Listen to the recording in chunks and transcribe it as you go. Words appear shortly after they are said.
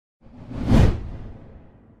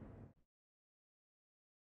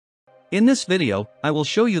In this video, I will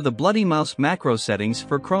show you the Bloody Mouse macro settings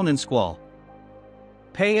for Cronen Squall.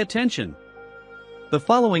 Pay attention! The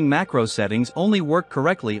following macro settings only work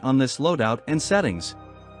correctly on this loadout and settings.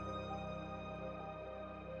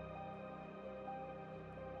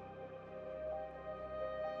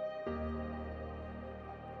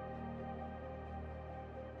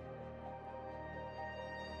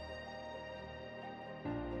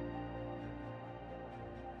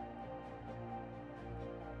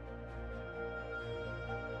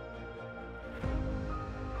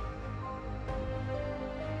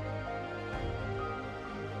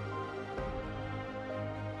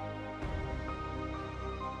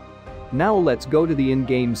 Now let's go to the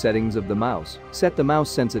in-game settings of the mouse. Set the mouse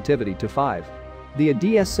sensitivity to 5. The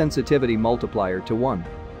ADS sensitivity multiplier to 1.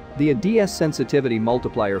 The ADS sensitivity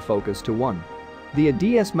multiplier focus to 1.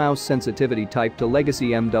 The ADS mouse sensitivity type to legacy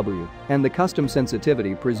MW, and the custom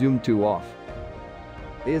sensitivity presumed to off.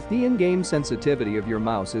 If the in-game sensitivity of your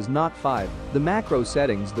mouse is not 5, the macro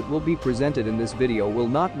settings that will be presented in this video will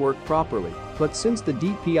not work properly. But since the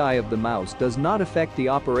DPI of the mouse does not affect the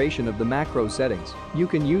operation of the macro settings, you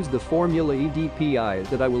can use the formula EDPI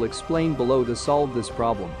that I will explain below to solve this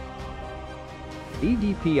problem.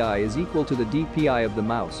 EDPI is equal to the DPI of the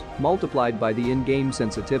mouse multiplied by the in-game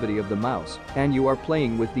sensitivity of the mouse, and you are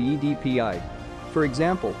playing with the EDPI. For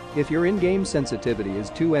example, if your in-game sensitivity is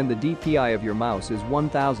 2 and the DPI of your mouse is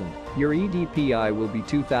 1000, your EDPI will be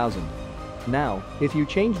 2000. Now, if you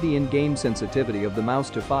change the in-game sensitivity of the mouse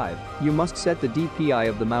to 5, you must set the DPI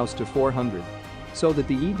of the mouse to 400, so that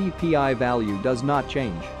the EDPI value does not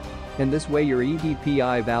change. In this way your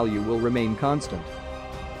EDPI value will remain constant.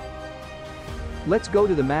 Let's go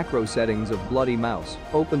to the macro settings of Bloody Mouse.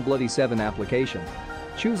 Open Bloody 7 application.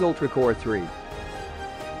 Choose Ultra Core 3.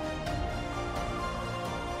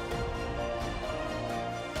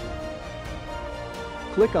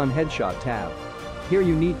 Click on Headshot tab. Here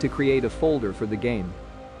you need to create a folder for the game.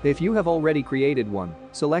 If you have already created one,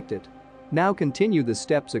 select it. Now continue the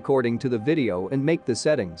steps according to the video and make the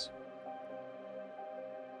settings.